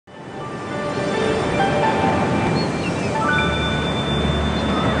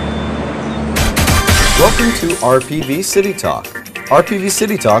Welcome to RPV City Talk. RPV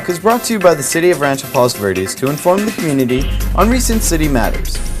City Talk is brought to you by the City of Rancho Palos Verdes to inform the community on recent city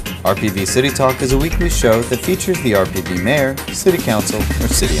matters. RPV City Talk is a weekly show that features the RPV Mayor, City Council, or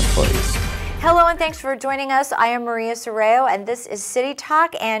City employees. Hello and thanks for joining us. I am Maria Sorreo and this is City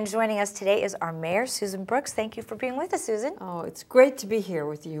Talk, and joining us today is our Mayor, Susan Brooks. Thank you for being with us, Susan. Oh, it's great to be here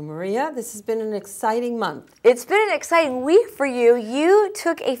with you, Maria. This has been an exciting month. It's been an exciting week for you. You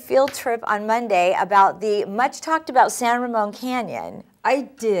took a field trip on Monday about the much talked about San Ramon Canyon. I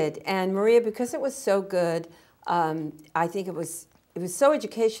did, and Maria, because it was so good, I think it was so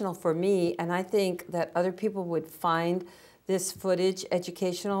educational for me, and I think that other people would find this footage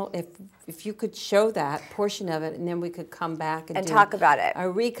educational if you could show that portion of it, and then we could come back and talk about it. A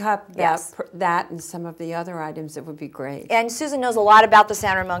recap that and some of the other items. It would be great. And Susan knows a lot about the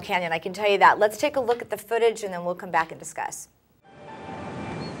San Ramon Canyon, I can tell you that. Let's take a look at the footage and then we'll come back and discuss.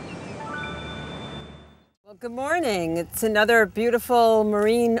 Well, good morning. It's another beautiful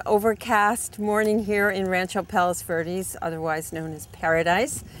marine overcast morning here in Rancho Palos Verdes, otherwise known as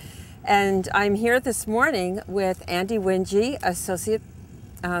Paradise. And I'm here this morning with Andy Wingy, Associate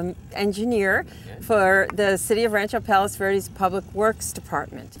Engineer for the City of Rancho Palos Verdes Public Works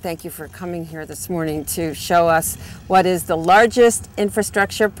Department. Thank you for coming here this morning to show us what is the largest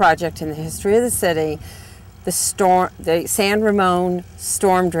infrastructure project in the history of the city, the San Ramon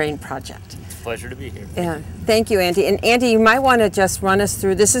Storm Drain Project. It's a pleasure to be here. Yeah, thank you, Andy. And Andy, you might want to just run us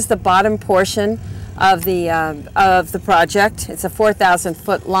through. This is the bottom portion of the project. It's a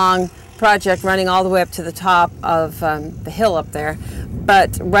 4,000-foot long project running all the way up to the top of the hill up there.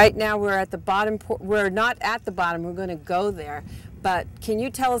 But right now we're at the bottom. We're not at the bottom. We're going to go there. But can you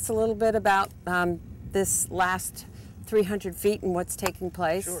tell us a little bit about this last 300 feet and what's taking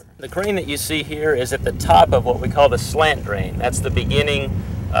place? Sure. The crane that you see here is at the top of what we call the slant drain. That's the beginning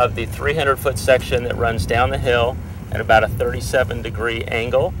of the 300-foot section that runs down the hill at about a 37-degree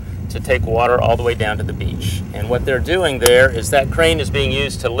angle to take water all the way down to the beach. And what they're doing there is that crane is being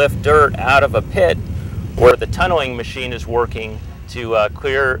used to lift dirt out of a pit where the tunneling machine is working to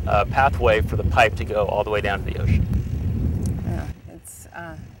clear a pathway for the pipe to go all the way down to the ocean.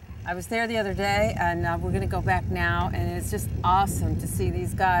 Yeah, I was there the other day, and we're going to go back now, and it's just awesome to see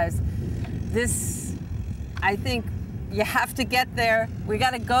these guys. This, I think you have to get there. We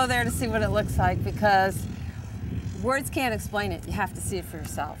got to go there to see what it looks like, because words can't explain it. You have to see it for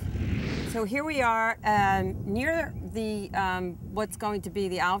yourself. So here we are near the what's going to be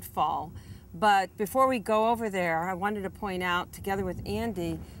the outfall. But before we go over there, I wanted to point out, together with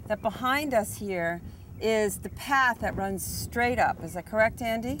Andy, that behind us here is the path that runs straight up. Is that correct,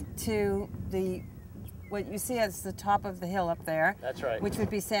 Andy? To what you see as the top of the hill up there. That's right. Which would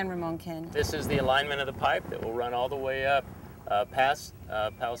be San Ramon Canyon. This is the alignment of the pipe that will run all the way up past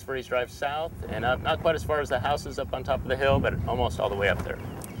Palos Verdes Drive South, and up, not quite as far as the houses up on top of the hill, but almost all the way up there.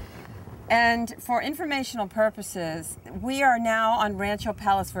 And for informational purposes, we are now on Rancho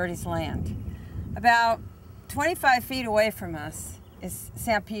Palos Verdes land. About 25 feet away from us is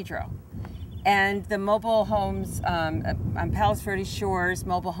San Pedro and the mobile homes on Palos Verdes Shores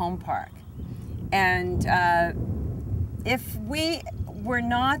Mobile Home Park. And if we were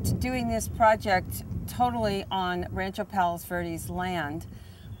not doing this project totally on Rancho Palos Verdes land,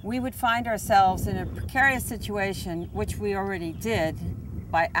 we would find ourselves in a precarious situation, which we already did,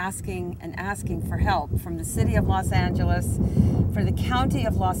 by asking for help from the City of Los Angeles, for the County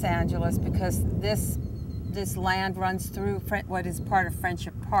of Los Angeles, because this land runs through what is part of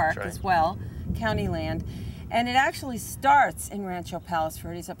Friendship Park as well, county land, and it actually starts in Rancho Palos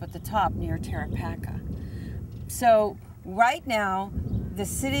Verdes up at the top near Tarapaca. So right now, the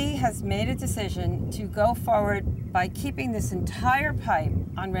city has made a decision to go forward by keeping this entire pipe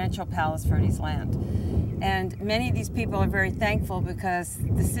on Rancho Palos Verdes land. And many of these people are very thankful, because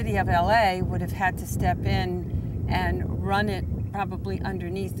the city of LA would have had to step in and run it probably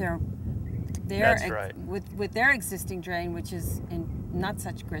underneath with their existing drain, which is in not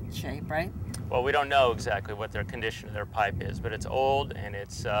such great shape, right? Well, we don't know exactly what their condition of their pipe is, but it's old, and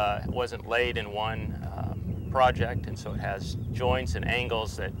it wasn't laid in one project, and so it has joints and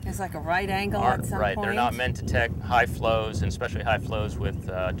angles that it's like a right angle at some point. They're not meant to take high flows, and especially high flows with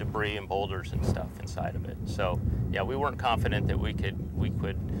debris and boulders and stuff inside of it. So yeah, we weren't confident that we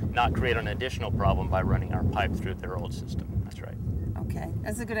could not create an additional problem by running our pipe through their old system. That's right. Okay,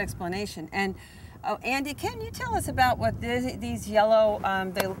 that's a good explanation. And Andy, can you tell us about what these yellow,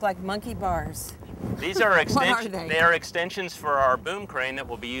 they look like monkey bars? These are extensions. They are extensions for our boom crane that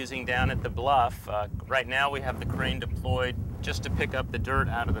we'll be using down at the bluff. Right now we have the crane deployed just to pick up the dirt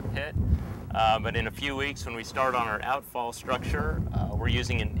out of the pit. But in a few weeks, when we start on our outfall structure, we're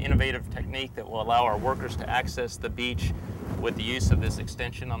using an innovative technique that will allow our workers to access the beach with the use of this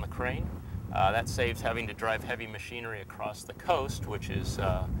extension on the crane. That saves having to drive heavy machinery across the coast, which is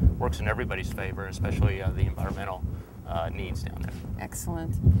works in everybody's favor, especially the environmental needs down there.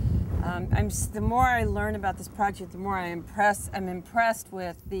 Excellent. The more I learn about this project, the more I'm impressed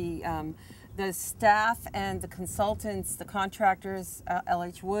with the staff and the consultants, the contractors,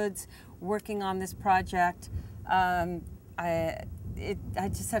 LH Woods, working on this project. I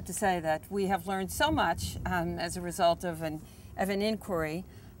just have to say that we have learned so much as a result of an inquiry,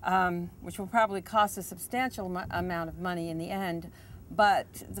 which will probably cost a substantial amount of money in the end.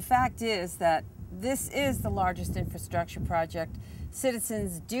 But the fact is that this is the largest infrastructure project.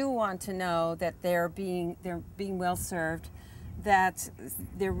 Citizens do want to know that they're being well served, that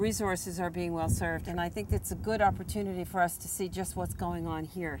their resources are being well served, and I think it's a good opportunity for us to see just what's going on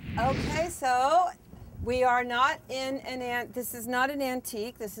here. Okay, so we are not in this is not an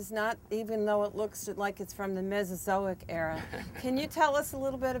antique. This is not, even though it looks like it's from the Mesozoic era. Can you tell us a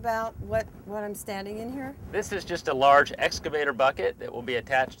little bit about what I'm standing in here? This is just a large excavator bucket that will be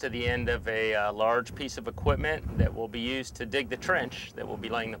attached to the end of a large piece of equipment that will be used to dig the trench that will be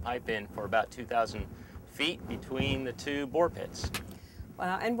laying the pipe in for about 2,000 feet between the two bore pits.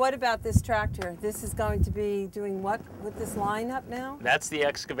 Wow, and what about this tractor? This is going to be doing what with this lineup now? That's the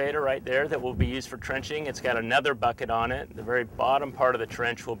excavator right there that will be used for trenching. It's got another bucket on it. The very bottom part of the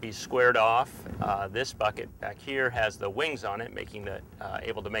trench will be squared off. This bucket back here has the wings on it, making it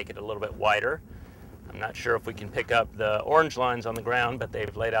able to make it a little bit wider. I'm not sure if we can pick up the orange lines on the ground, but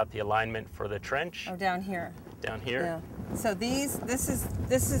they've laid out the alignment for the trench. Oh, down here. Down here. Yeah. So this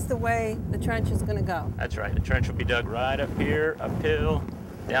is the way the trench is going to go. That's right. The trench will be dug right up here, uphill,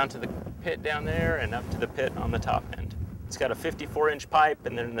 down to the pit down there, and up to the pit on the top end. It's got a 54-inch pipe,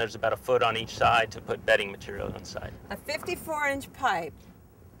 and then there's about a foot on each side to put bedding material inside. A 54-inch pipe.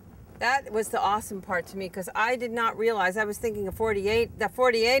 That was the awesome part to me, because I did not realize. I was thinking a 48. The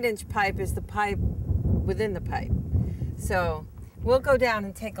 48-inch pipe is the pipe within the pipe. So we'll go down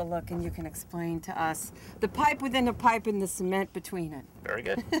and take a look, and you can explain to us the pipe within the pipe and the cement between it. Very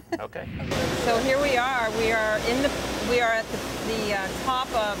good. Okay. So here we are. We are at the top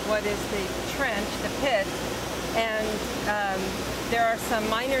of what is the trench, the pit, and there are some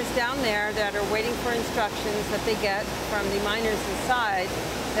miners down there that are waiting for instructions that they get from the miners inside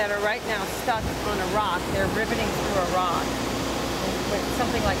that are right now stuck on a rock. They're riveting through a rock with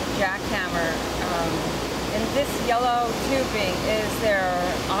something like a jackhammer. And this yellow tubing is it's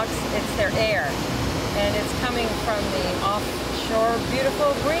their air, and it's coming from the offshore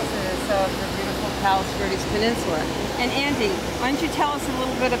beautiful breezes of the beautiful Palos Verdes Peninsula. And Andy, why don't you tell us a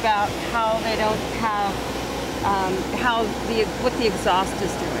little bit about how they don't have, what the exhaust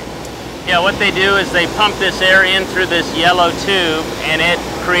is doing? Yeah, what they do is they pump this air in through this yellow tube, and it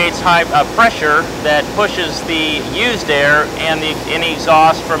creates high pressure that pushes the used air and any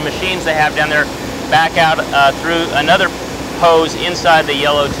exhaust from machines they have down there back out through another hose inside the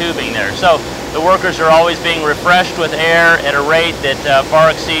yellow tubing there. So the workers are always being refreshed with air at a rate that far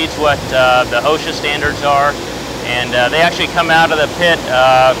exceeds what the OSHA standards are, and they actually come out of the pit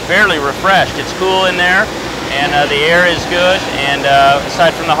fairly refreshed. It's cool in there, and the air is good, and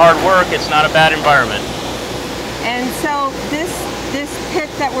aside from the hard work, it's not a bad environment. And so this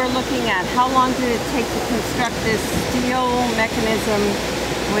pit that we're looking at, how long did it take to construct this steel mechanism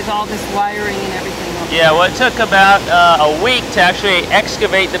with all this wiring and everything? Yeah, well, it took about a week to actually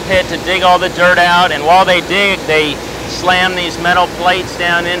excavate the pit, to dig all the dirt out, and while they dig, they slam these metal plates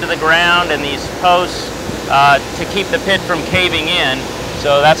down into the ground and these posts to keep the pit from caving in.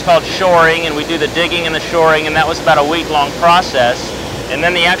 So that's called shoring, and we do the digging and the shoring, and that was about a week-long process. And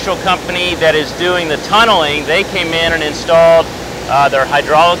then the actual company that is doing the tunneling, they came in and installed their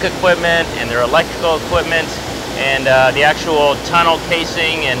hydraulic equipment and their electrical equipment, and the actual tunnel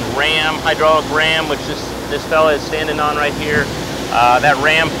casing and ram, hydraulic ram, which this fella is standing on right here. That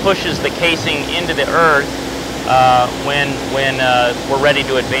ram pushes the casing into the earth when we're ready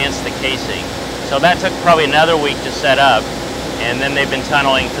to advance the casing. So that took probably another week to set up, and then they've been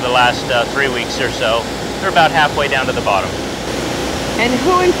tunneling for the last 3 weeks or so. They're about halfway down to the bottom. And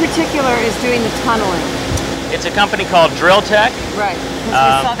who in particular is doing the tunneling? It's a company called Drill Tech. Right, because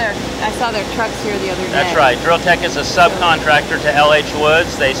I saw their trucks here the other day. That's right. Drill Tech is a subcontractor to LH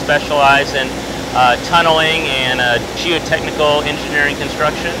Woods. They specialize in tunneling and geotechnical engineering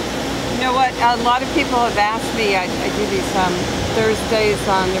construction. You know what, a lot of people have asked me, I do these Thursdays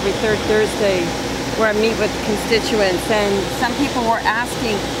on every third Thursday where I meet with constituents, and some people were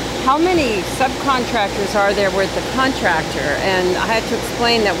asking, how many subcontractors are there with the contractor? And I had to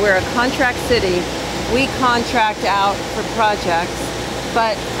explain that we're a contract city. We contract out for projects,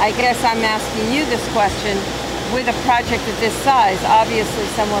 but I guess I'm asking you this question. With a project of this size, obviously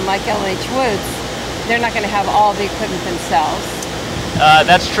someone like LH Woods, they're not going to have all the equipment themselves.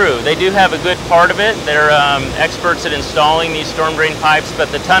 That's true. They do have a good part of it. They're experts at installing these storm drain pipes, but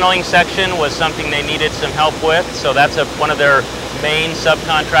the tunneling section was something they needed some help with, so that's one of their main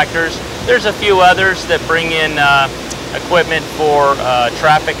subcontractors. There's a few others that bring in equipment for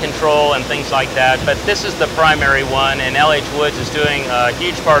traffic control and things like that, but this is the primary one, and LH Woods is doing a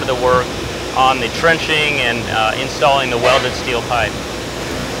huge part of the work on the trenching and installing the welded steel pipe.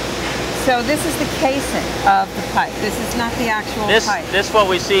 So this is the casing of the pipe. This is not the actual pipe. This what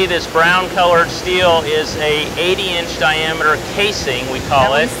we see, this brown colored steel is a 80-inch diameter casing, we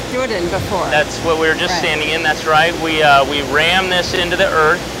call it. That we stood in before. That's what we were just standing in, that's right. We ram this into the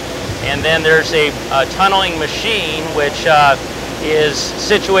earth, and then there's a tunneling machine which is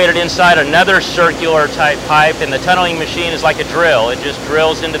situated inside another circular type pipe, and the tunneling machine is like a drill. It just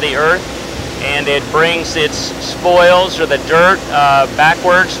drills into the earth, and it brings its spoils or the dirt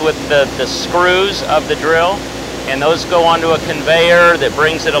backwards with the screws of the drill, and those go onto a conveyor that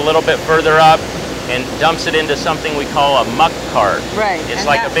brings it a little bit further up and dumps it into something we call a muck cart. Right. It's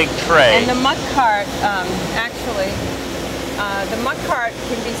like a big tray. And the muck cart, the muck cart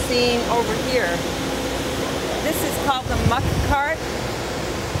can be seen over here. This is called the muck cart.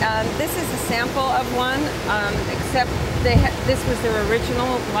 This is a sample of one, except this was their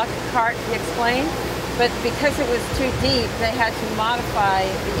original muck cart, he explained, but because it was too deep, they had to modify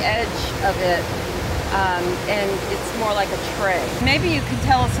the edge of it, and it's more like a tray. Maybe you could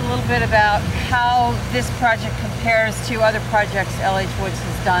tell us a little bit about how this project compares to other projects LH Woods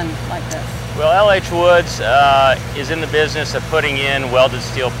has done like this. Well, LH Woods is in the business of putting in welded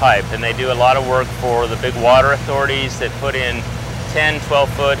steel pipe, and they do a lot of work for the big water authorities that put in 10,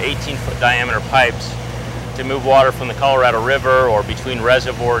 12-foot, 18-foot diameter pipes to move water from the Colorado River or between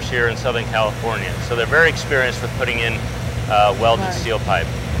reservoirs here in Southern California. So they're very experienced with putting in welded steel pipe.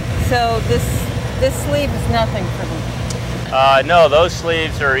 So this sleeve is nothing for them? No, those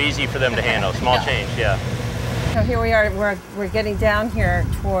sleeves are easy for them to handle. Small change, yeah. So here we are, we're getting down here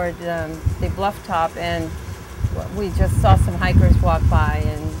toward the bluff top, and we just saw some hikers walk by,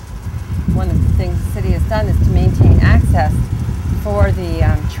 and one of the things the city has done is to maintain access for the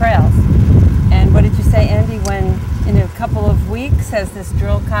trails. And what did you say, Andy, when in a couple of weeks, as this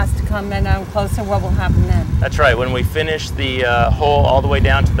drill has to come down closer, what will happen then? That's right. When we finish the hole all the way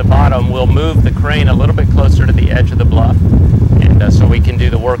down to the bottom, we'll move the crane a little bit closer to the edge of the bluff, and so we can do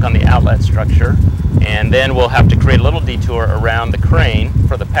the work on the outlet structure. And then we'll have to create a little detour around the crane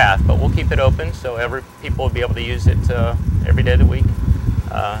for the path, but we'll keep it open so people will be able to use it every day of the week,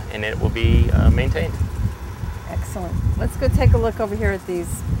 and it will be maintained. Excellent. Let's go take a look over here at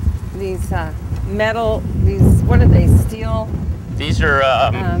these metal, what are they, steel? These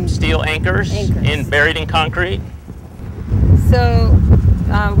are steel anchors buried in concrete. So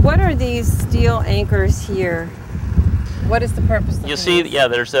what are these steel anchors here? What is the purpose of You'll see, yeah,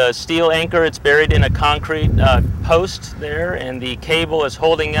 there's a steel anchor. It's buried in a concrete post there, and the cable is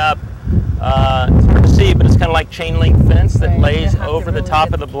holding up, it's hard to see, but it's kind of like chain link fence that lays over the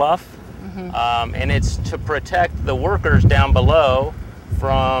top of the bluff. And it's to protect the workers down below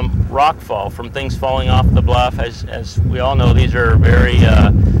from rockfall, from things falling off the bluff. As we all know, these are very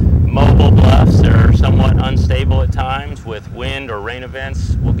mobile bluffs. They're somewhat unstable at times with wind or rain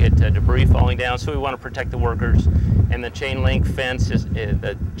events. We'll get debris falling down, so we want to protect the workers. And the chain link fence,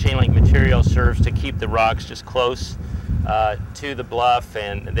 the chain link material serves to keep the rocks just close to the bluff,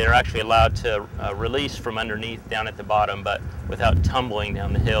 and they're actually allowed to release from underneath down at the bottom, but without tumbling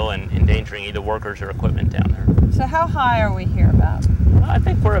down the hill and endangering either workers or equipment down there. So how high are we here about? I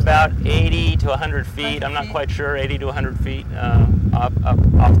think we're about 80 to 100 feet. I'm not quite sure, 80 to 100 feet up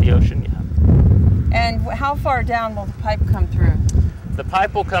off the ocean, yeah. And how far down will the pipe come through? The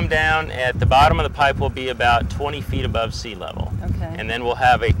pipe will come down, at the bottom of the pipe will be about 20 feet above sea level. Okay. And then we'll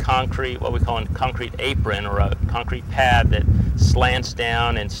have a concrete, what we call a concrete apron, or a concrete pad that slants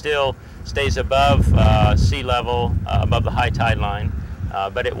down and still stays above sea level, above the high tide line.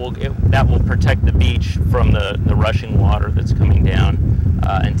 But that will protect the beach from the rushing water that's coming down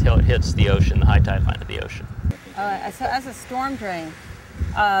until it hits the ocean, the high tide line of the ocean. So as a storm drain,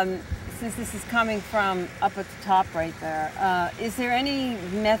 since this is coming from up at the top right there, is there any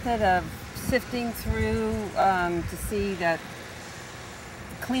method of sifting through to see that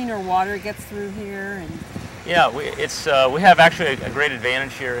cleaner water gets through here? And yeah, we have actually a great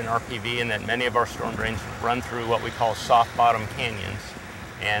advantage here in RPV in that many of our storm drains run through what we call soft bottom canyons.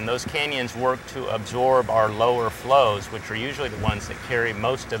 And those canyons work to absorb our lower flows, which are usually the ones that carry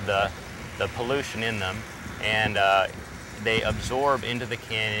most of the pollution in them. And they absorb into the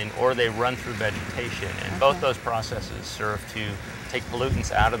canyon or they run through vegetation. And both those processes serve to take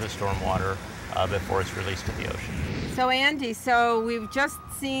pollutants out of the stormwater before it's released to the ocean. So Andy, so we've just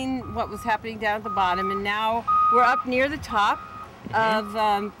seen what was happening down at the bottom, and now we're up near the top of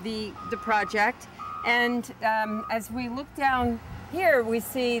the project. And as we look down here, we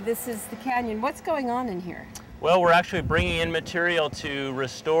see this is the canyon. What's going on in here? Well, we're actually bringing in material to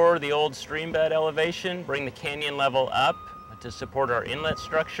restore the old stream bed elevation, bring the canyon level up to support our inlet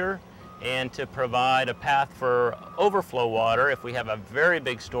structure, and to provide a path for overflow water. If we have a very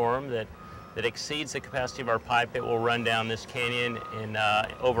big storm that exceeds the capacity of our pipe, it will run down this canyon in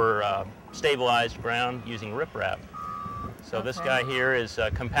over stabilized ground using riprap. So this guy here is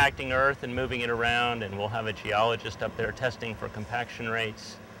compacting earth and moving it around, and we'll have a geologist up there testing for compaction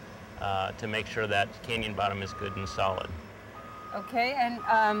rates to make sure that canyon bottom is good and solid. Okay, and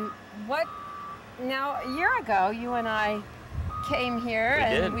now a year ago, you and I came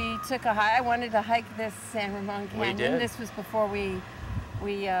here we took a hike. I wanted to hike this San Ramon Canyon. We did. This was before we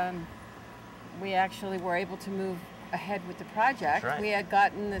actually were able to move ahead with the project. That's right. We had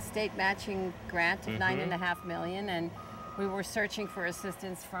gotten the state matching grant of $9.5 million, and we were searching for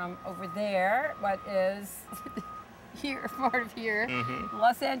assistance from over there, what is here, part of here,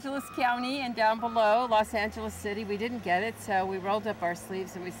 Los Angeles County, and down below, Los Angeles City. We didn't get it, so we rolled up our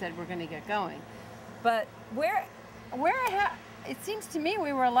sleeves and we said we're going to get going. But it seems to me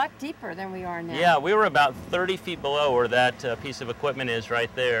we were a lot deeper than we are now. Yeah, we were about 30 feet below where that piece of equipment is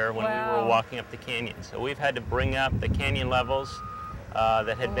right there when we were walking up the canyon. So we've had to bring up the canyon levels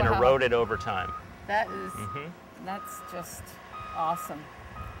that had been eroded over time. That is, that's just awesome.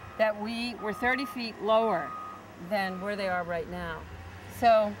 That we were 30 feet lower than where they are right now.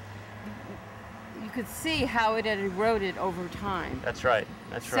 So you could see how it had eroded over time. That's right,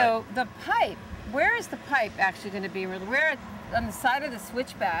 that's right. So the pipe, where is the pipe actually going to be? We're on the side of the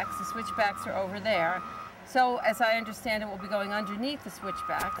switchbacks. The switchbacks are over there. So as I understand it, we'll be going underneath the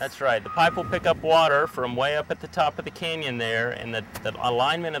switchbacks. That's right. The pipe will pick up water from way up at the top of the canyon there, and the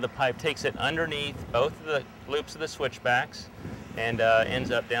alignment of the pipe takes it underneath both of the loops of the switchbacks and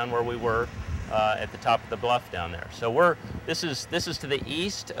ends up down where we were at the top of the bluff down there. So this is to the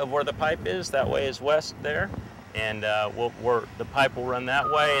east of where the pipe is. That way is west there. And the pipe will run that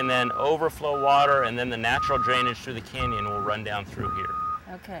way, and then overflow water, and then the natural drainage through the canyon will run down through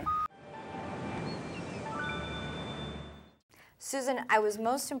here. Okay. Susan, I was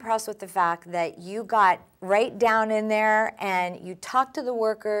most impressed with the fact that you got right down in there and you talked to the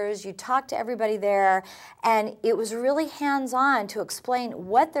workers, you talked to everybody there, and it was really hands-on to explain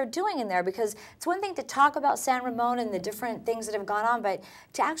what they're doing in there, because it's one thing to talk about San Ramon and the different things that have gone on, but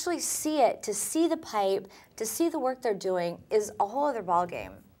to actually see it, to see the pipe, to see the work they're doing is a whole other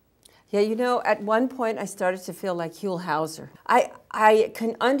ballgame. Yeah, you know, at one point I started to feel like Huell Hauser. I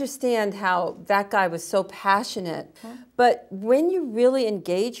can understand how that guy was so passionate, but when you really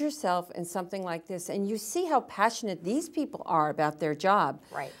engage yourself in something like this and you see how passionate these people are about their job,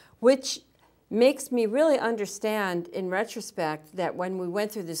 right, which makes me really understand in retrospect that when we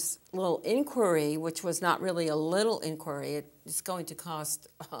went through this little inquiry, which was not really a little inquiry, it's going to cost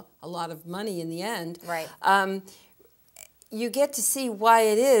a lot of money in the end. Right. You get to see why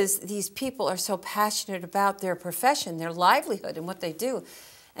it is these people are so passionate about their profession, their livelihood, and what they do.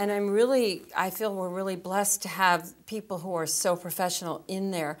 And I feel we're really blessed to have people who are so professional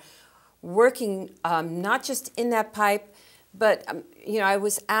in there, working not just in that pipe, but you know, I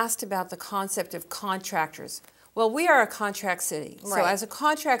was asked about the concept of contractors. Well, we are a contract city. Right. So as a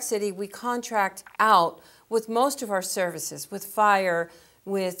contract city, we contract out with most of our services, with fire,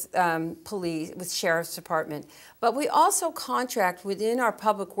 with police, with sheriff's department. But we also contract within our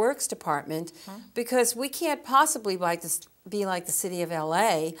public works department because we can't possibly be like the city of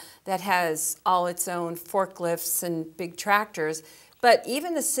LA that has all its own forklifts and big tractors. But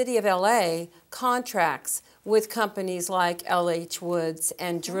even the city of LA contracts with companies like LH Woods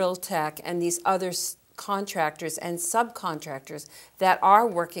and Drill Tech and these other contractors and subcontractors that are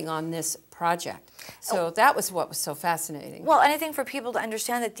working on this project. So that was what was so fascinating. Well, and I think for people to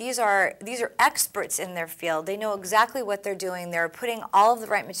understand that these are experts in their field. They know exactly what they're doing. They're putting all of the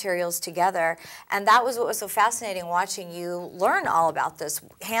right materials together, and that was what was so fascinating, watching you learn all about this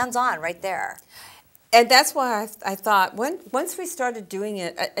hands-on right there. And that's why I thought, once we started doing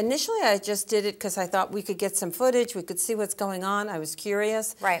it, initially I just did it because I thought we could get some footage, we could see what's going on, I was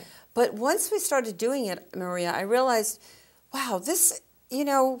curious. Right. But once we started doing it, Maria, I realized, wow, this, you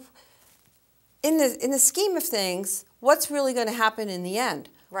know, in the scheme of things, what's really going to happen in the end?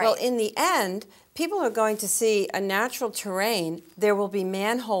 Right. Well, in the end, people are going to see a natural terrain. There will be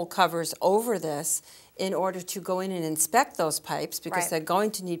manhole covers over this in order to go in and inspect those pipes, because they're going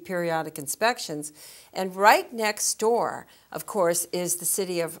to need periodic inspections. And right next door, of course, is the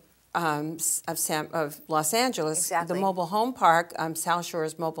city of Los Angeles, the mobile home park, South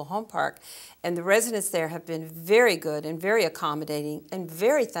Shore's mobile home park. And the residents there have been very good and very accommodating and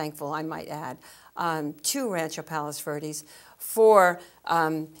very thankful, I might add, to Rancho Palos Verdes for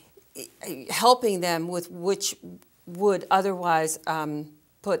helping them with which would otherwise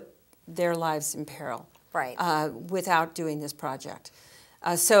put their lives in peril, without doing this project.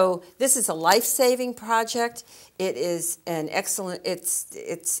 So this is a life-saving project. It is an excellent.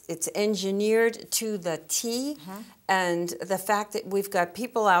 It's engineered to the T, and the fact that we've got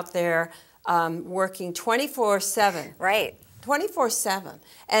people out there working 24/7. Right. 24/7,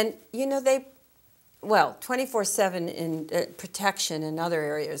 and you know 24/7 in protection in other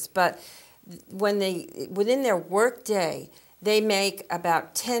areas, but within their work day, they make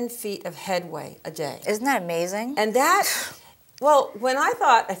about 10 feet of headway a day. Isn't that amazing? And that, well,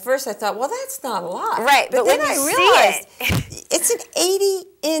 at first I thought, well, that's not a lot. Right, but then I realized it's an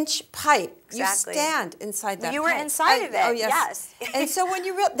 80-inch pipe. Exactly. You stand inside that You were pipe. inside of it, oh, yes. And so when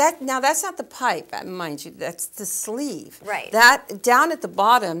you now that's not the pipe, mind you, that's the sleeve. Right. That, down at the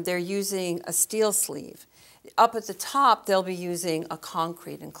bottom, they're using a steel sleeve. Up at the top, they'll be using a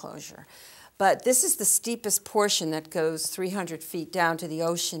concrete enclosure. But this is the steepest portion that goes 300 feet down to the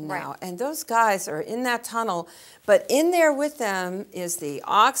ocean now. Right. And those guys are in that tunnel, but in there with them is the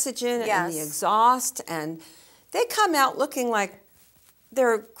oxygen and the exhaust, and they come out looking like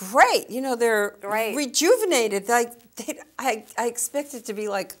they're great. You know, they're rejuvenated. Like I expect it to be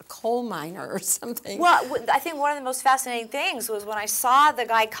like a coal miner or something. Well, I think one of the most fascinating things was when I saw the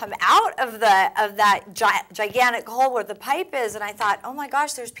guy come out of that gigantic hole where the pipe is, and I thought, oh my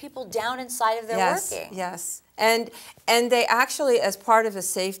gosh, there's people down inside of there working. Yes, and they actually, as part of a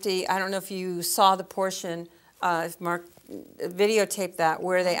safety, I don't know if you saw the portion, if Mark videotaped that,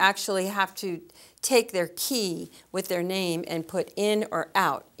 where they actually have to take their key with their name and put in or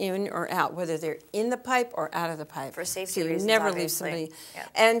out, whether they're in the pipe or out of the pipe. For safety reasons, reasons, never obviously. leave somebody. Yeah.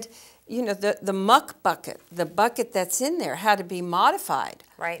 And you know, the muck bucket, the bucket that's in there had to be modified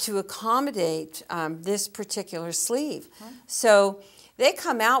to accommodate this particular sleeve. So they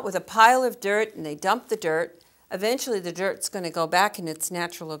come out with a pile of dirt and they dump the dirt. Eventually the dirt's going to go back in its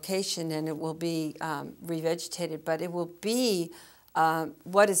natural location and it will be revegetated, but it will be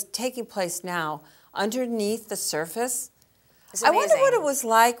what is taking place now underneath the surface. I wonder what it was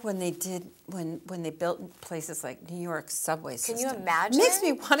like when they built places like New York subway system. Can you imagine? It makes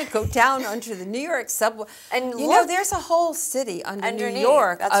me want to go down under the New York subway. And you know, there's a whole city underneath New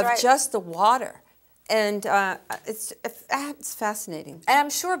York of just the water. And it's fascinating. And I'm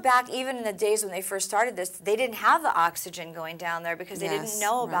sure back even in the days when they first started this, they didn't have the oxygen going down there because they didn't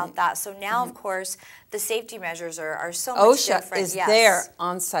know about that. So now, of course, the safety measures are so much different. OSHA is there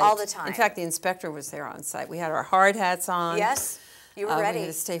on site. All the time. In fact, the inspector was there on site. We had our hard hats on. Yes, you were ready. We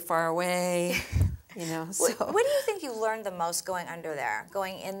had to stay far away. You know, so. What do you think you learned the most going under there,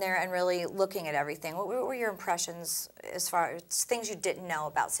 going in there and really looking at everything? What were your impressions as far as things you didn't know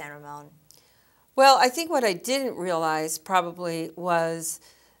about San Ramon? Well, I think what I didn't realize probably was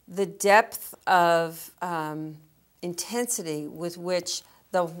the depth of intensity with which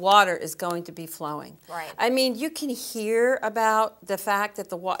the water is going to be flowing. Right. I mean, you can hear about the fact that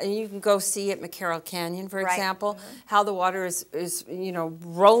the water, and you can go see at McCarroll Canyon, for example, how the water is you know,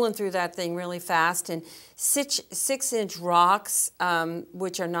 rolling through that thing really fast, and 6-inch rocks,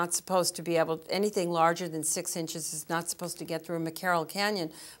 which are not supposed to be able, anything larger than 6 inches is not supposed to get through McCarroll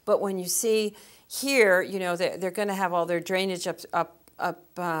Canyon. But when you see here, you know, they're going to have all their drainage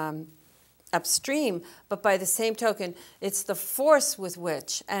upstream, but by the same token, it's the force with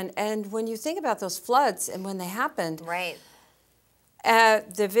which, and when you think about those floods and when they happened, the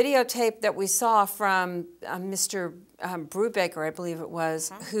videotape that we saw from Mr. Brubaker, I believe it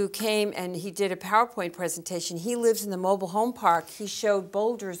was, who came and he did a PowerPoint presentation. He lives in the mobile home park. He showed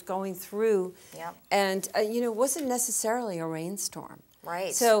boulders going through, and you know, it wasn't necessarily a rainstorm.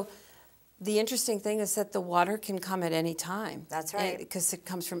 So the interesting thing is that the water can come at any time. That's right. Because it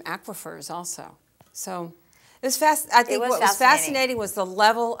comes from aquifers also. So it was I think what was fascinating was the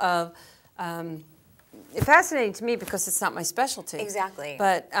level of, fascinating to me because it's not my specialty. Exactly.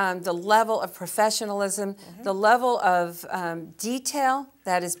 But the level of professionalism, the level of detail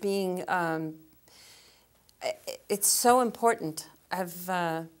that is being, it's so important.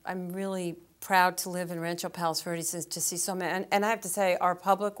 I'm really proud to live in Rancho Palos Verdes and to see so many, and I have to say our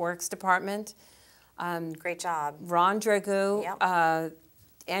public works department Great job. Ron Dragoo, Yep.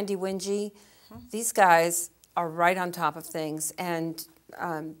 Andy Wingy, these guys are right on top of things. And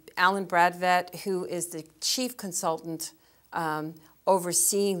Alan Bradvet, who is the chief consultant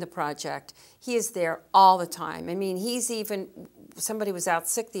overseeing the project, he is there all the time. I mean, somebody was out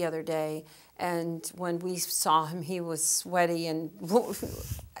sick the other day, and when we saw him, he was sweaty, and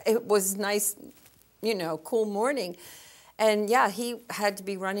it was nice, you know, cool morning. And yeah, he had to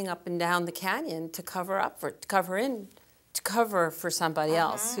be running up and down the canyon to cover for somebody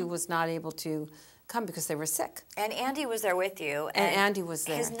else who was not able to come because they were sick. And Andy was there with you. And Andy was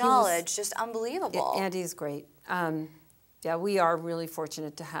there. His knowledge, just unbelievable. Andy is great. Yeah, we are really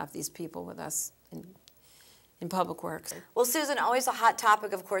fortunate to have these people with us in public works. Well, Susan, always a hot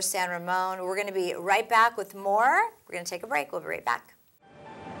topic, of course, San Ramon. We're going to be right back with more. We're going to take a break. We'll be right back.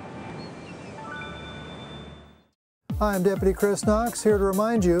 Hi, I'm Deputy Chris Knox, here to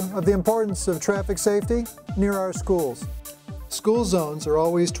remind you of the importance of traffic safety near our schools. School zones are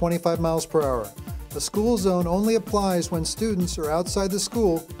always 25 miles per hour. A school zone only applies when students are outside the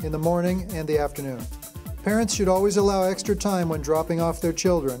school in the morning and the afternoon. Parents should always allow extra time when dropping off their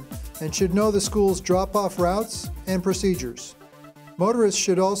children and should know the school's drop-off routes and procedures. Motorists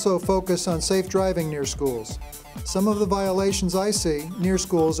should also focus on safe driving near schools. Some of the violations I see near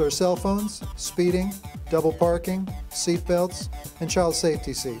schools are cell phones, speeding, double parking, seat belts, and child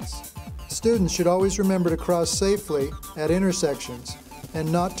safety seats. Students should always remember to cross safely at intersections and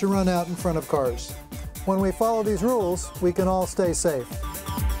not to run out in front of cars. When we follow these rules, we can all stay safe.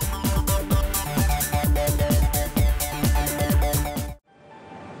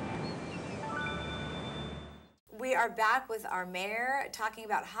 We are back with our mayor talking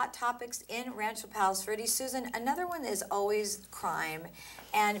about hot topics in Rancho Palos Verdes. Susan, another one is always crime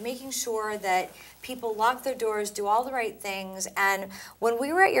and making sure that people lock their doors, do all the right things. And when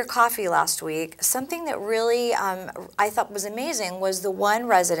we were at your coffee last week, something that really I thought was amazing was the one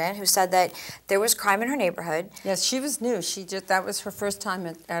resident who said that there was crime in her neighborhood. Yes, she was new. That was her first time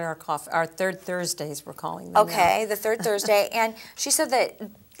at our coffee, our third Thursdays we're calling them Okay, now. the third Thursday. And she said that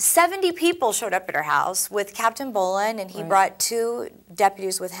 70 people showed up at her house with Captain Bolin, and he brought 2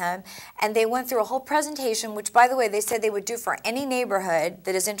 deputies with him, and they went through a whole presentation, which, by the way, they said they would do for any neighborhood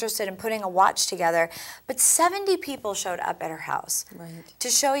that is interested in putting a watch together. But 70 people showed up at her house to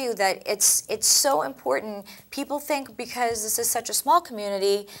show you that it's so important. People think because this is such a small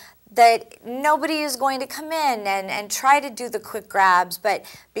community that nobody is going to come in and try to do the quick grabs, but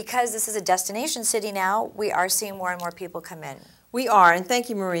because this is a destination city now, we are seeing more and more people come in. We are, and thank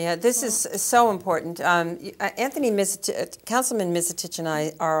you, Maria. This is so important. Councilman Misetich and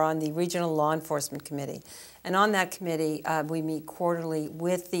I are on the Regional Law Enforcement Committee, and on that committee, we meet quarterly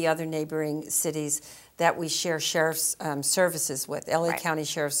with the other neighboring cities that we share sheriff's services with, LA County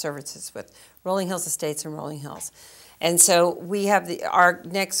Sheriff's Services with, Rolling Hills Estates and Rolling Hills. And so we have our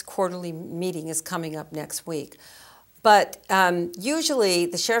next quarterly meeting is coming up next week. But usually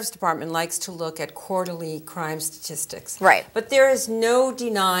the Sheriff's Department likes to look at quarterly crime statistics. Right. But there is no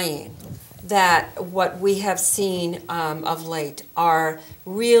denying that what we have seen of late are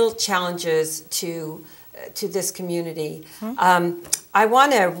real challenges to this community. I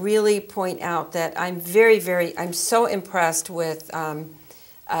want to really point out that I'm so impressed with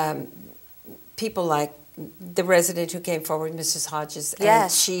people like the resident who came forward, Mrs. Hodges,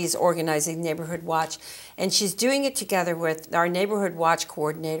 and she's organizing Neighborhood Watch, and she's doing it together with our Neighborhood Watch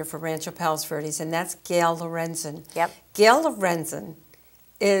coordinator for Rancho Palos Verdes, and that's Gail Lorenzen. Yep. Gail Lorenzen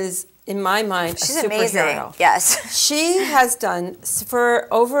is, in my mind, she's a superhero. Amazing. Yes. She has done for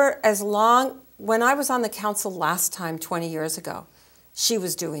over as long, when I was on the council last time 20 years ago, she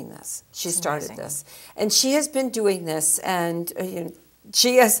was doing this. She started this. And she has been doing this, and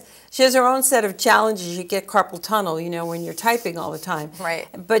she has her own set of challenges. You get carpal tunnel, when you're typing all the time. Right.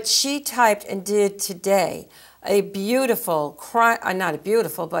 But she typed and did today a beautiful, not a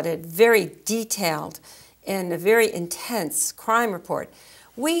beautiful, but a very detailed and a very intense crime report.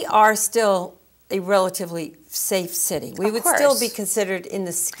 We are still a relatively safe city. We would still be considered in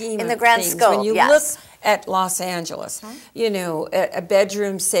the scheme of the grand things. scope, When you look at Los Angeles, a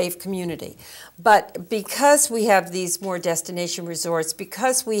bedroom-safe community. But because we have these more destination resorts,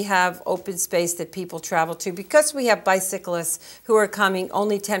 because we have open space that people travel to, because we have bicyclists who are coming,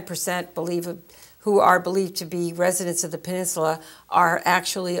 only 10% who are believed to be residents of the peninsula are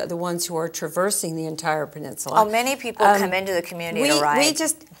actually the ones who are traversing the entire peninsula. Oh, many people come into the community to ride.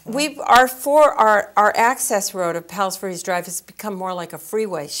 Our access road of Palos Verdes Drive has become more like a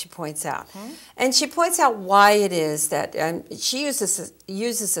freeway, she points out. And she points out why it is that she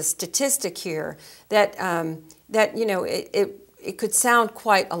uses a statistic here that it could sound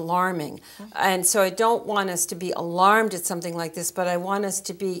quite alarming. And so I don't want us to be alarmed at something like this, but I want us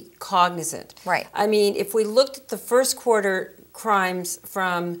to be cognizant. Right. I mean, if we looked at the first quarter crimes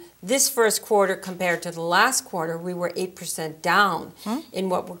from this first quarter compared to the last quarter, we were 8% down in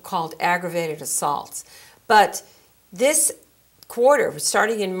what were called aggravated assaults. But this quarter,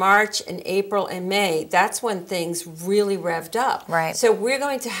 starting in March and April and May, that's when things really revved up. Right. So we're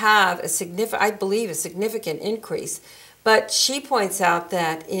going to have a significant, I believe, a significant increase. But she points out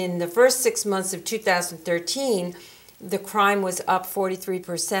that in the first 6 months of 2013, the crime was up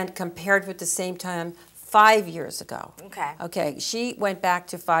 43% compared with the same time 5 years ago. Okay. Okay, she went back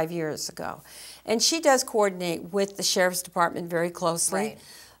to 5 years ago. And she does coordinate with the Sheriff's Department very closely. Right.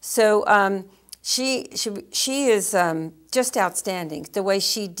 So she is just outstanding, the way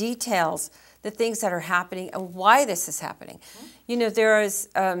she details the things that are happening and why this is happening. You know, there is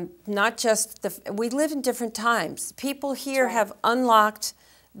not just we live in different times. People here have unlocked,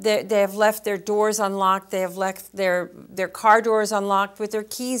 they have left their doors unlocked, they have left their car doors unlocked with their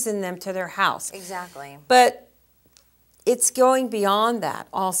keys in them to their house. Exactly. But it's going beyond that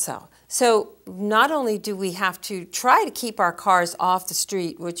also. So not only do we have to try to keep our cars off the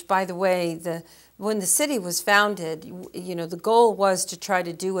street, which, by the way, when the city was founded, you know, the goal was to try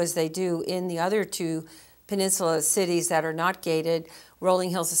to do as they do in the other two peninsula cities that are not gated,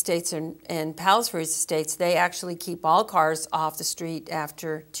 Rolling Hills Estates and Palos Verdes Estates. They actually keep all cars off the street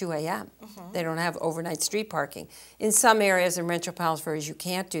after 2 a.m. They don't have overnight street parking. In some areas in Rancho Palos Verdes, you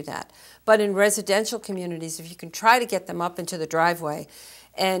can't do that. But in residential communities, if you can try to get them up into the driveway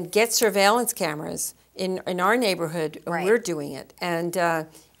and get surveillance cameras in our neighborhood, we're doing it, and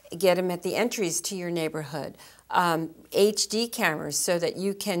get them at the entries to your neighborhood. HD cameras so that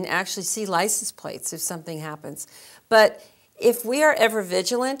you can actually see license plates if something happens. But if we are ever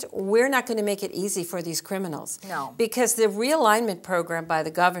vigilant, we're not going to make it easy for these criminals. No. Because the realignment program by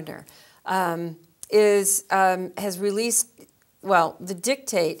the governor has released, well, the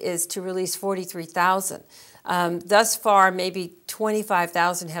dictate is to release 43,000. Thus far, maybe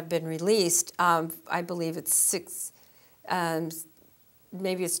 25,000 have been released. I believe it's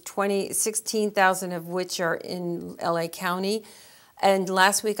maybe it's 16,000 of which are in LA County. And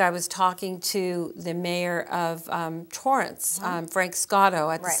last week I was talking to the mayor of Torrance, Frank Scotto,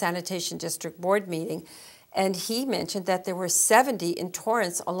 at the Sanitation District Board meeting, and he mentioned that there were 70 in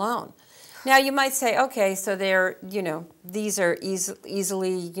Torrance alone. Now you might say, okay, so they're, you know, these are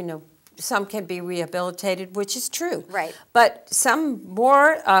easily, you know, some can be rehabilitated, which is true. Right. But some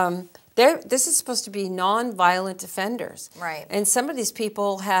more, this is supposed to be non-violent offenders. Right. And some of these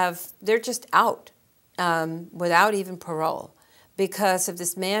people they're just out without even parole because of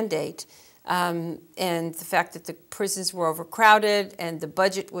this mandate and the fact that the prisons were overcrowded and the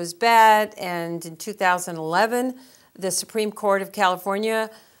budget was bad. And in 2011, the Supreme Court of California,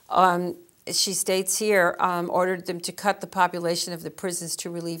 she states here, ordered them to cut the population of the prisons to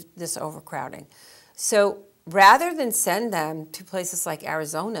relieve this overcrowding. So rather than send them to places like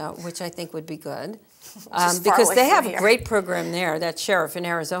Arizona, which I think would be good, because they have a great program there, that sheriff in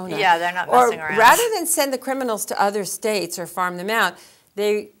Arizona. Yeah, they're not messing around. Rather than send the criminals to other states or farm them out,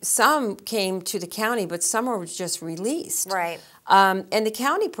 some came to the county, but some were just released. Right. And the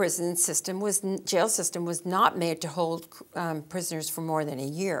county prison system jail system was not made to hold prisoners for more than a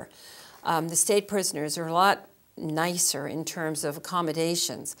year. The state prisoners are a lot nicer in terms of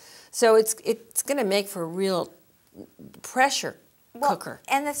accommodations. So it's going to make for a real pressure cooker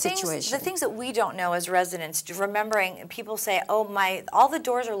and the situation. things that we don't know as residents, remembering people say, oh, all the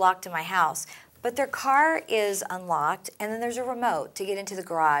doors are locked in my house, but their car is unlocked, and then there's a remote to get into the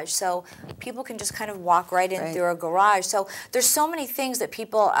garage. So people can just kind of walk right in through a garage. So there's so many things that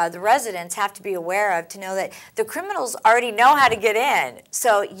people, the residents, have to be aware of to know that the criminals already know how to get in.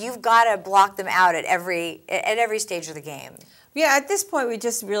 So you've got to block them out at every stage of the game. Yeah, at this point, we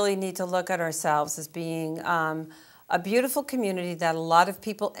just really need to look at ourselves as being a beautiful community that a lot of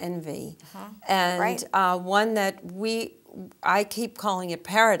people envy, and one that I keep calling it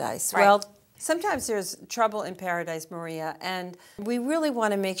paradise. Right. Well, sometimes there's trouble in paradise, Maria, and we really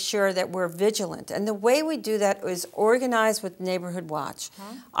want to make sure that we're vigilant. And the way we do that is organize with Neighborhood Watch.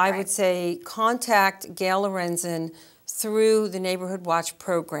 I would say contact Gail Lorenzen through the Neighborhood Watch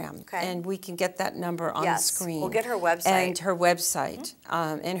program, and we can get that number on the screen. We'll get her website. And her website,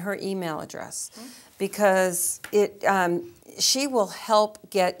 and her email address, because she will help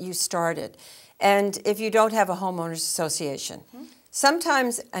get you started. And if you don't have a homeowners association,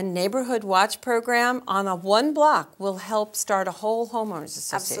 sometimes a Neighborhood Watch program on one block will help start a whole homeowners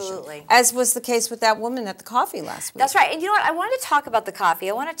association. Absolutely. As was the case with that woman at the coffee last week. That's right. And you know what? I wanted to talk about the coffee.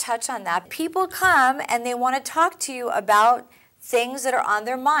 I want to touch on that. People come and they want to talk to you about things that are on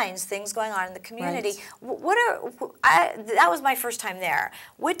their minds, things going on in the community. Right. That was my first time there.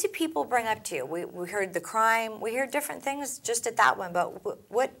 What do people bring up to you? We heard the crime, we hear different things just at that one, but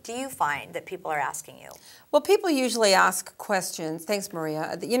what do you find that people are asking you? Well, people usually ask questions. Thanks,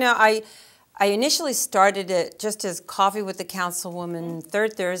 Maria. You know, I initially started it just as coffee with the councilwoman,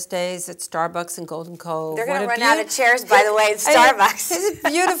 third Thursdays at Starbucks in Golden Cove. They're going to run out of chairs, by the way, at Starbucks. It's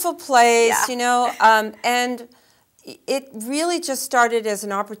a beautiful place, Yeah. you know, and it really just started as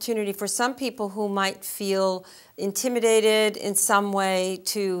an opportunity for some people who might feel intimidated in some way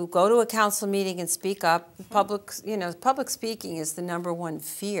to go to a council meeting and speak up. Public speaking is the #1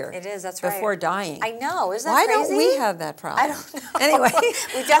 fear. It is, that's right. Before dying. I know, isn't that Why crazy? don't we have that problem? I don't know. Anyway.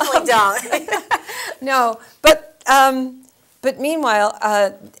 We definitely don't. No, but meanwhile,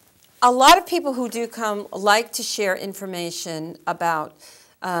 a lot of people who do come like to share information about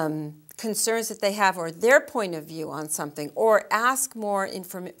concerns that they have or their point of view on something, or ask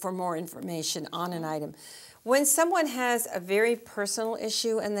for more information on an item. When someone has a very personal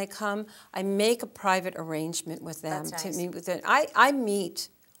issue and they come, I make a private arrangement with them. That's to nice. meet with them. I meet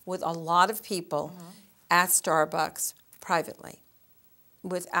with a lot of people at Starbucks privately,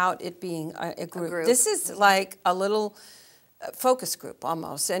 without it being a group. This is like a little focus group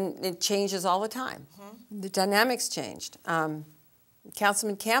almost, and it changes all the time. The dynamics changed.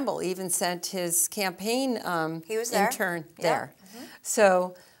 Councilman Campbell even sent his campaign He was there. intern Yeah. there.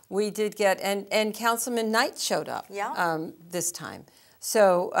 So we did get, and Councilman Knight showed up this time.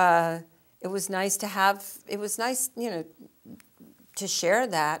 So it was nice to have, it was nice, you know, to share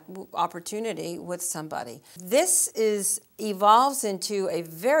that opportunity with somebody. This evolves into a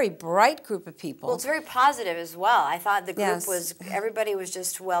very bright group of people. Well, it's very positive as well. I thought the group Yes. was, everybody was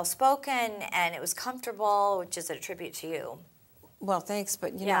just well-spoken and it was comfortable, which is a tribute to you. Well, thanks,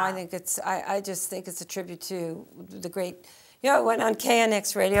 but you know, Yeah. I think I just think it's a tribute to the great. You know, I went on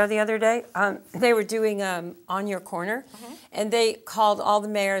KNX radio the other day. They were doing On Your Corner, and they called all the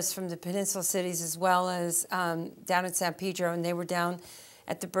mayors from the peninsula cities as well as down in San Pedro, and they were down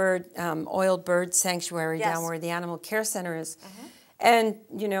at the Oiled Bird Sanctuary down where the Animal Care Center is. And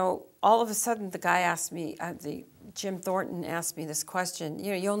you know, all of a sudden, the guy asked me, Jim Thornton asked me this question.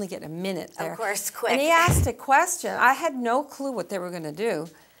 You know, you only get a minute there. Of course, quick. And he asked a question. I had no clue what they were going to do.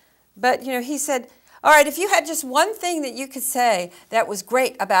 But, you know, he said, all right, if you had just one thing that you could say that was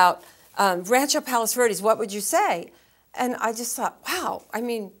great about Rancho Palos Verdes, what would you say? And I just thought, wow, I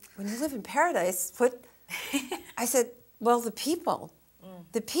mean, when you live in paradise, I said, well, the people.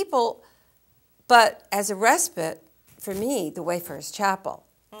 The people, but as a respite, for me, the Wayfarers Chapel,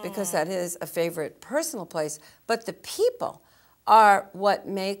 because that is a favorite personal place. But the people are what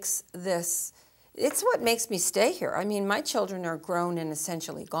makes this, it's what makes me stay here. I mean, my children are grown and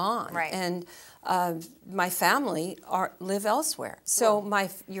essentially gone. Right. And my family live elsewhere. So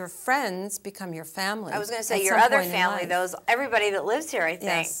your friends become your family. I was going to say, at your some other point in family, life. everybody that lives here, I think.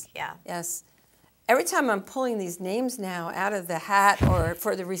 Yes. Yeah. Yes. Every time I'm pulling these names now out of the hat or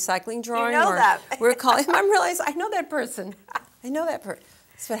for the recycling drawing, know or that. we're calling, I'm realizing I know that person. I know that person.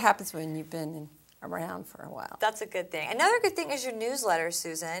 That's what happens when you've been around for a while. That's a good thing. Another good thing is your newsletter,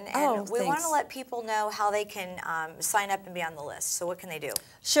 Susan. And we want to let people know how they can sign up and be on the list. So what can they do?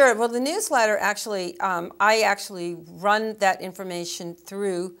 Sure. Well, the newsletter actually, I actually run that information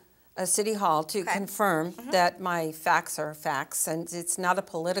through City Hall to confirm that my facts are facts, and it's not a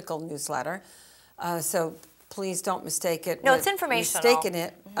political newsletter. So please don't mistake it. No, it's informational.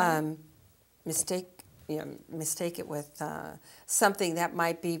 Mistake it with something that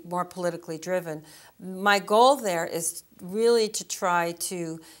might be more politically driven. My goal there is really to try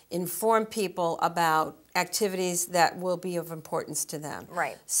to inform people about activities that will be of importance to them.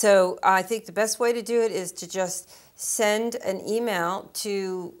 Right. So I think the best way to do it is to just send an email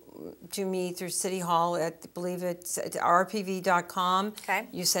to me through City Hall at, I believe it's at rpv.com. Okay.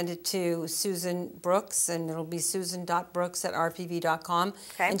 You send it to Susan Brooks, and it'll be susan.brooks@rpv.com.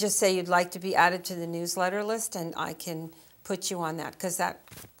 Okay. And just say you'd like to be added to the newsletter list, and I can put you on that, because that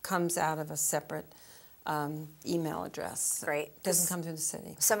comes out of a separate email address. Great. Doesn't come through the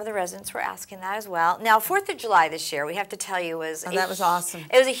city. Some of the residents were asking that as well. Now, 4th of July this year, we have to tell you, That was awesome.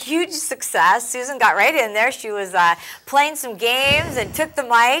 It was a huge success. Susan got right in there. She was playing some games and took the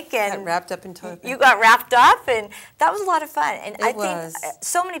mic. And Got wrapped up in toilet paper. you got wrapped up, and that was a lot of fun. And I was. think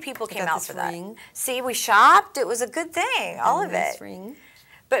so many people came got out this for that. ring. See, we shopped. It was a good thing, all of Nice it. ring.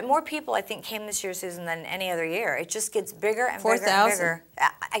 But more people, I think, came this year, Susan, than any other year. It just gets bigger and bigger and 4,000. bigger.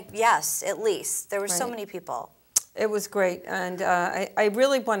 Yes, at least. There were so Right. many people. It was great, and I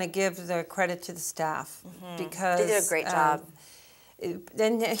really want to give the credit to the staff, because They did a great job.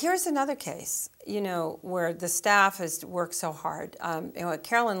 Then here's another case, you know, where the staff has worked so hard. You know,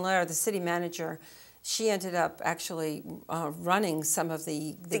 Carolyn Lair, the city manager, she ended up actually running some of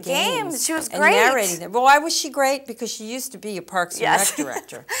the games. She was and great. Narrating them. Well, why was she great? Because she used to be a Parks and Rec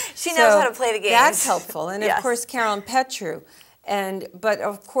director. She knows how to play the games. That's helpful. And Yes. of course, Carolyn Petru. But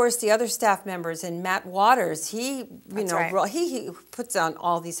of course the other staff members, and Matt Waters, he he puts on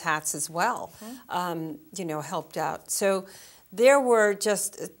all these hats as well. You know, helped out. So there were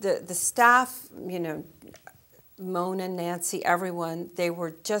just the staff, you know, Mona, Nancy, everyone. They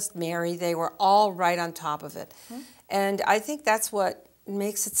were just merry. They were all right on top of it, and I think that's what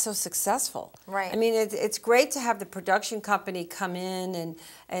makes it so successful. Right. I mean, it's great to have the production company come in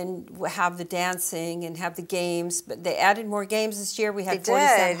and have the dancing and have the games, but they added more games this year. We had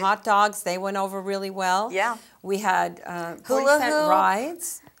 40-cent hot dogs. They went over really well. Yeah. We had 40-cent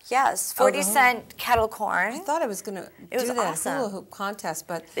rides. Yes, 40-cent kettle corn. I thought I was going to do that awesome. hula hoop contest,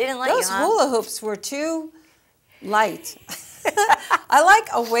 but They didn't let those you, huh? hula hoops were too light. I like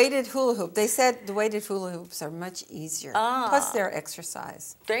a weighted hula hoop. They said the weighted hula hoops are much easier. Plus, they're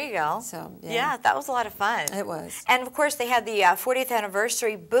exercise. There you go. So, yeah, that was a lot of fun. It was. And of course, they had the 40th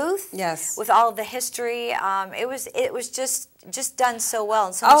anniversary booth. Yes. With all of the history. It was just done so well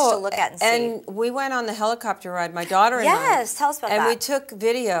and so much to look at and see. And we went on the helicopter ride, my daughter and I. Yes, tell us about that. And we took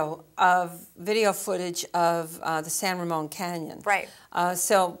video footage of the San Ramon Canyon. Right.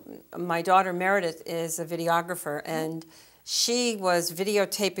 So my daughter Meredith is a videographer, and she was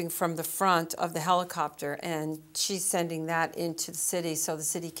videotaping from the front of the helicopter, and she's sending that into the city so the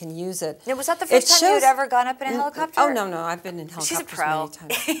city can use it. Now, was that the first time you had ever gone up in a helicopter? Oh, no, I've been in helicopters She's a pro.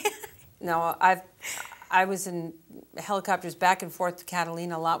 many times. No, I was in helicopters back and forth to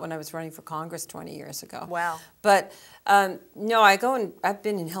Catalina a lot when I was running for Congress 20 years ago. Wow. But no, I've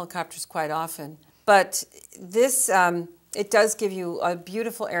been in helicopters quite often. But this, it does give you a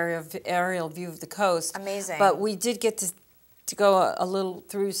beautiful aerial view of the coast. Amazing. But we did get to go a little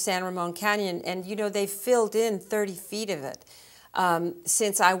through San Ramon Canyon, and you know, they filled in 30 feet of it.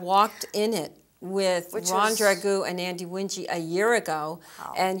 Since I walked in it with Ron Dragoo and Andy Wingy a year ago,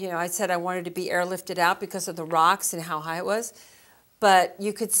 and you know, I said I wanted to be airlifted out because of the rocks and how high it was, but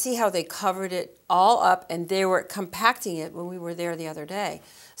you could see how they covered it all up, and they were compacting it when we were there the other day.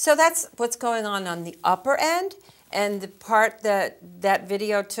 So that's what's going on the upper end. And the part that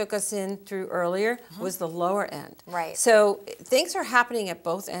video took us in through earlier was the lower end. Right. So things are happening at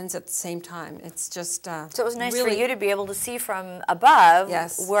both ends at the same time. It's just so it was nice really, for you to be able to see from above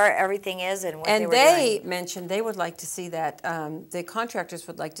Yes. where everything is and what they were they doing. mentioned they would like to see that. The contractors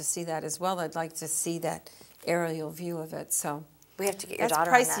would like to see that as well. They'd like to see that aerial view of it. So We have to get your that's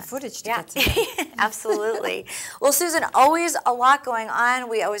daughter on pricey that. footage to Yeah. get to that. Absolutely. Well, Susan, always a lot going on.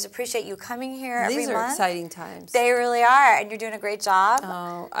 We always appreciate you coming here every month. These are exciting times. They really are, and you're doing a great job.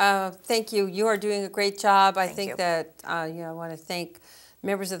 Oh, thank you. You are doing a great job. I think you. that you know, I want to thank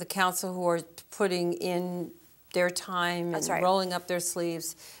members of the council who are putting in their time and right. rolling up their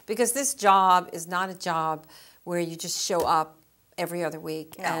sleeves, because this job is not a job where you just show up every other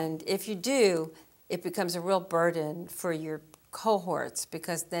week. No. And if you do, it becomes a real burden for your cohorts,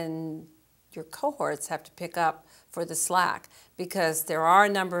 because then your cohorts have to pick up for the slack, because there are a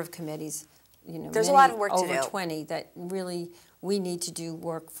number of committees, you know, There's a lot of work to over do. 20 that really we need to do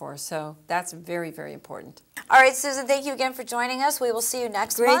work for. So that's very, very important. All right, Susan, thank you again for joining us. We will see you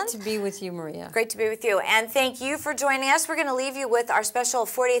next month. Great to be with you, Maria. Great to be with you. And thank you for joining us. We're going to leave you with our special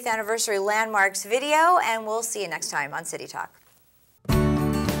 40th anniversary landmarks video, and we'll see you next time on City Talk.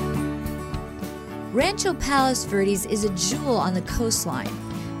 Rancho Palos Verdes is a jewel on the coastline,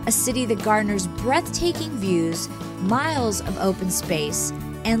 a city that garners breathtaking views, miles of open space,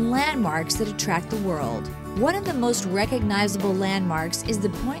 and landmarks that attract the world. One of the most recognizable landmarks is the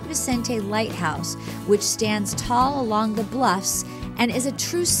Point Vicente Lighthouse, which stands tall along the bluffs and is a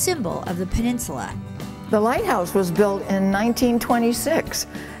true symbol of the peninsula. The lighthouse was built in 1926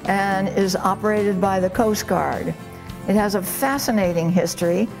 and is operated by the Coast Guard. It has a fascinating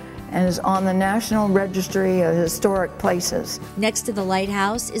history and is on the National Registry of Historic Places. Next to the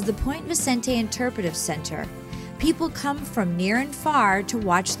lighthouse is the Point Vicente Interpretive Center. People come from near and far to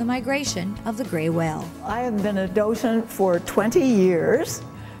watch the migration of the gray whale. I have been a docent for 20 years,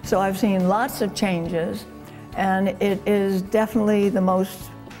 so I've seen lots of changes, and it is definitely the most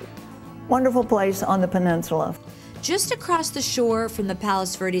wonderful place on the peninsula. Just across the shore from the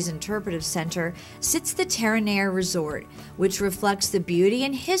Palos Verdes Interpretive Center sits the Terrenaire Resort, which reflects the beauty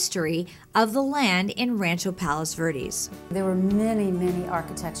and history of the land in Rancho Palos Verdes. There were many, many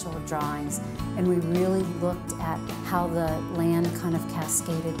architectural drawings, and we really looked at how the land kind of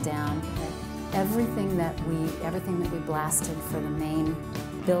cascaded down. Everything that we blasted for the main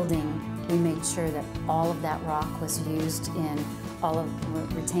building, we made sure that all of that rock was used in all of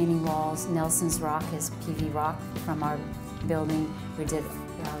the retaining walls. Nelson's rock is PV rock from our building. We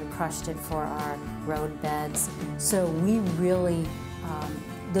crushed it for our road beds. So we really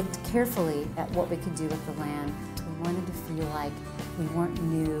looked carefully at what we could do with the land. We wanted to feel like we weren't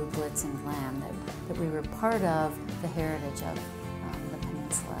new glitz and glam, that we were part of the heritage of the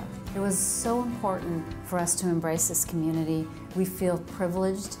peninsula. It was so important for us to embrace this community. We feel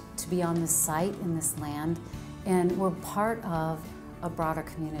privileged to be on this site in this land, and we're part of a broader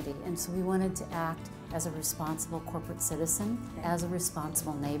community. And so we wanted to act as a responsible corporate citizen, as a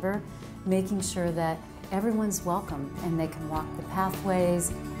responsible neighbor, making sure that everyone's welcome and they can walk the pathways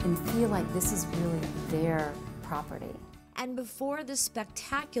and feel like this is really their property. And before the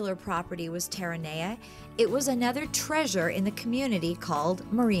spectacular property was Terranea, it was another treasure in the community called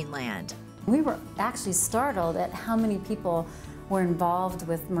Marineland. We were actually startled at how many people were involved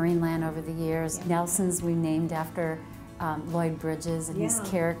with Marineland over the years. Yeah. Nelson's we named after Lloyd Bridges and his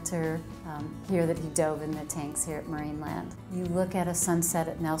character here that he dove in the tanks here at Marineland. You look at a sunset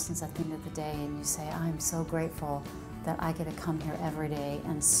at Nelson's at the end of the day and you say, I'm so grateful that I get to come here every day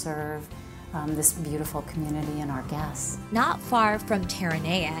and serve this beautiful community and our guests. Not far from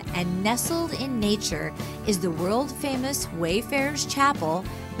Terranea and nestled in nature is the world-famous Wayfarers Chapel,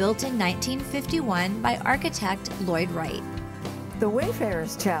 built in 1951 by architect Lloyd Wright. The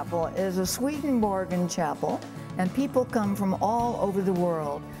Wayfarers Chapel is a Swedenborgian chapel, and people come from all over the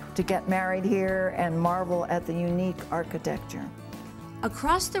world to get married here and marvel at the unique architecture.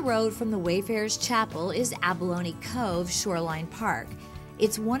 Across the road from the Wayfarers Chapel is Abalone Cove Shoreline Park.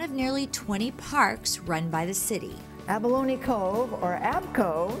 It's one of nearly 20 parks run by the city. Abalone Cove, or Ab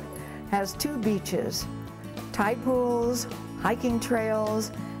Cove, has 2 beaches, tide pools, hiking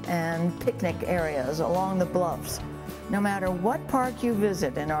trails, and picnic areas along the bluffs. No matter what park you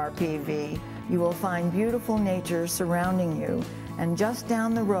visit in RPV, you will find beautiful nature surrounding you. And just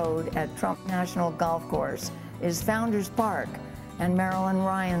down the road at Trump National Golf Course is Founders Park and Marilyn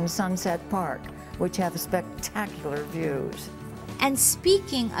Ryan Sunset Park, which have spectacular views. And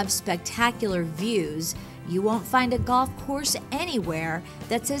speaking of spectacular views, you won't find a golf course anywhere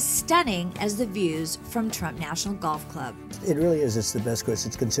that's as stunning as the views from Trump National Golf Club. It really is. It's the best course.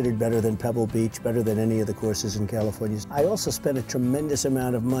 It's considered better than Pebble Beach, better than any of the courses in California. I also spent a tremendous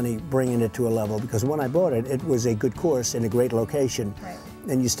amount of money bringing it to a level, because when I bought it, it was a good course in a great location. Right.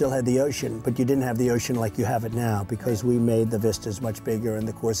 And you still had the ocean, but you didn't have the ocean like you have it now, because we made the vistas much bigger and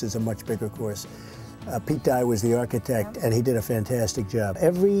the course is a much bigger course. Pete Dye was the architect, and he did a fantastic job.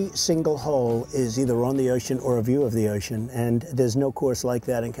 Every single hole is either on the ocean or a view of the ocean, and there's no course like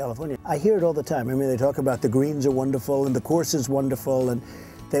that in California. I hear it all the time. I mean, they talk about the greens are wonderful and the course is wonderful, and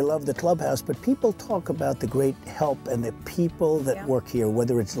they love the clubhouse, but people talk about the great help and the people that work here,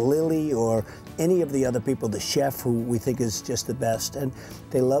 whether it's Lily or any of the other people, the chef, who we think is just the best. And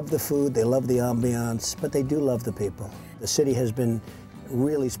they love the food, they love the ambiance, but they do love the people. The city has been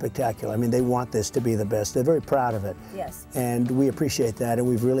really spectacular. I mean, they want this to be the best. They're very proud of it. Yes. And we appreciate that, and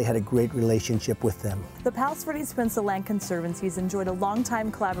we've really had a great relationship with them. The Palos Verdes Peninsula Land Conservancy has enjoyed a long-time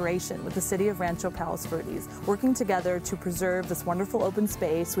collaboration with the city of Rancho Palos Verdes, working together to preserve this wonderful open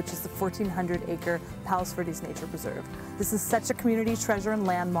space, which is the 1,400-acre Palos Verdes Nature Preserve. This is such a community treasure and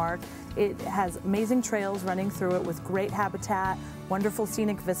landmark. It has amazing trails running through it with great habitat, wonderful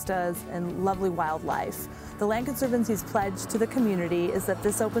scenic vistas, and lovely wildlife. The Land Conservancy's pledge to the community is that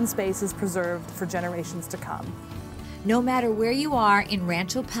this open space is preserved for generations to come. No matter where you are in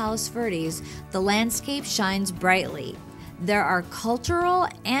Rancho Palos Verdes, the landscape shines brightly. There are cultural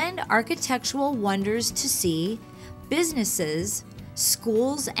and architectural wonders to see, businesses,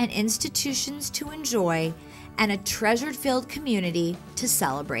 schools and institutions to enjoy, and a treasure-filled community to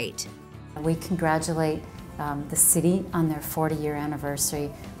celebrate. We congratulate the city on their 40-year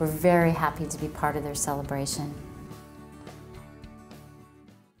anniversary. We're very happy to be part of their celebration.